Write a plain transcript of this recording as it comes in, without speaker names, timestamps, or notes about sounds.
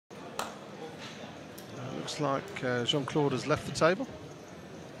Looks like Jean-Claude has left the table.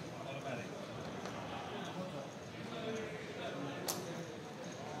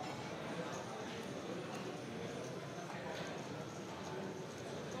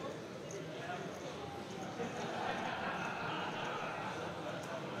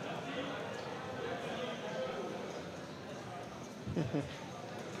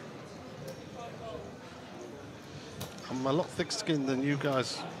 I'm a lot thick-skinned than you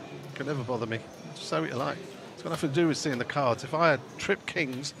guys can ever bother me. Just say what you like. It's got nothing to do with seeing the cards. If I had trip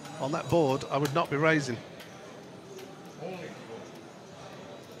kings on that board, I would not be raising.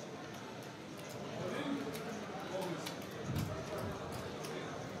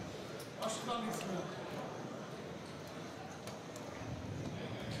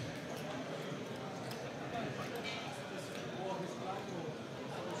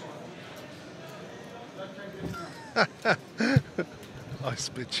 Nice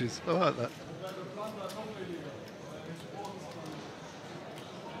bitches. I like that.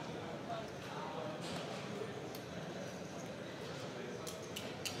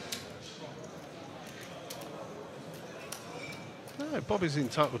 No, Bobby's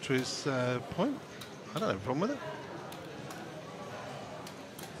entitled to his point. I don't have a problem with it.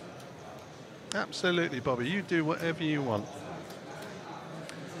 Absolutely, Bobby. You do whatever you want.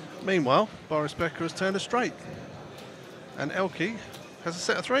 Meanwhile, Boris Becker has turned a straight. And ElkY has a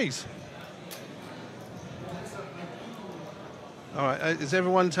set of threes. All right, is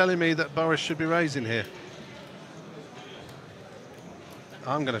everyone telling me that Boris should be raising here?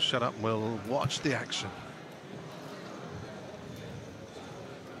 I'm going to shut up and we'll watch the action.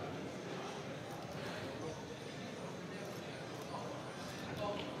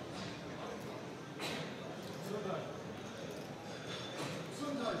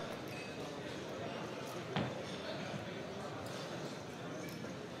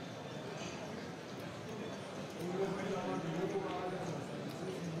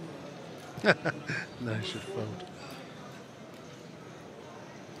 No, he should fold.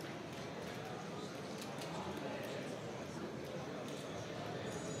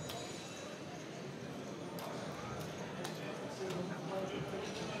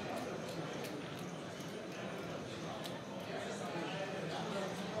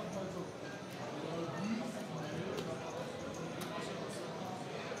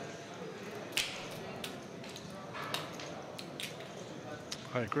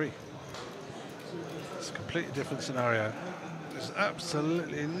 I agree. It's a completely different scenario. There's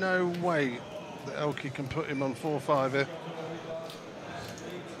absolutely no way that ElkY can put him on 4-5 here.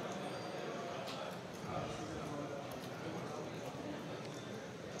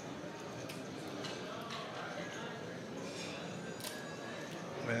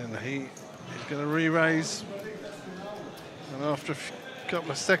 And he is going to re-raise. And after a couple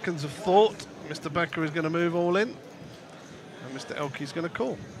of seconds of thought, Mr. Becker is going to move all in. And Mr. ElkY is going to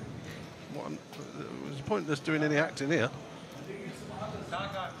call. There's pointless doing any acting here.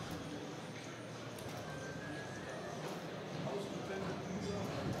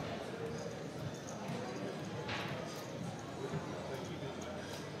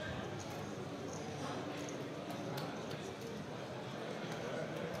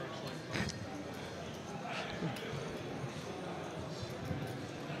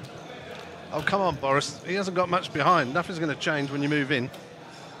 Oh, come on, Boris. He hasn't got much behind. Nothing's going to change when you move in.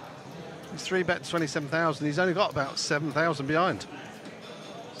 He's 3-bet 27,000. He's only got about 7,000 behind.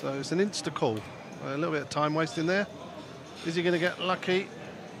 So it's an insta call. A little bit of time wasting there. Is he going to get lucky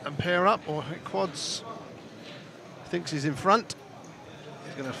and pair up or hit quads? Thinks he's in front.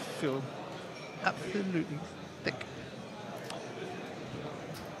 He's going to feel absolutely thick.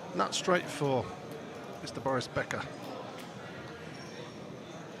 Nut straight for Mr. Boris Becker.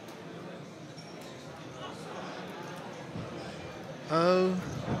 Oh,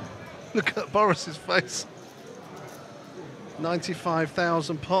 look at Boris's face.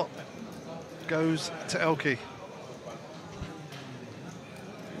 95,000 pot goes to ElkY.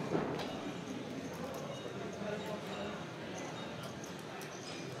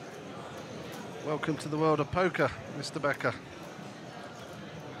 Welcome to the world of poker, Mr. Becker.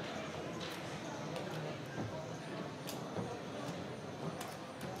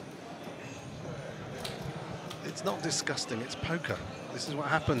 It's not disgusting, it's poker. This is what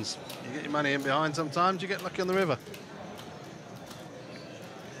happens. You get your money in behind sometimes, you get lucky on the river.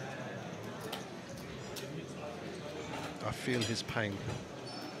 I feel his pain.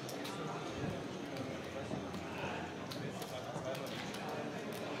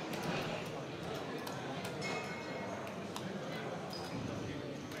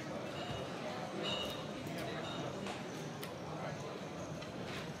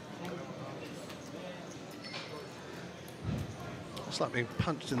 It's like being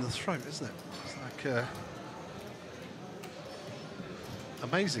punched in the throat, isn't it? It's like,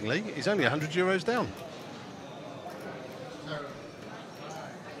 amazingly, he's only €100 down.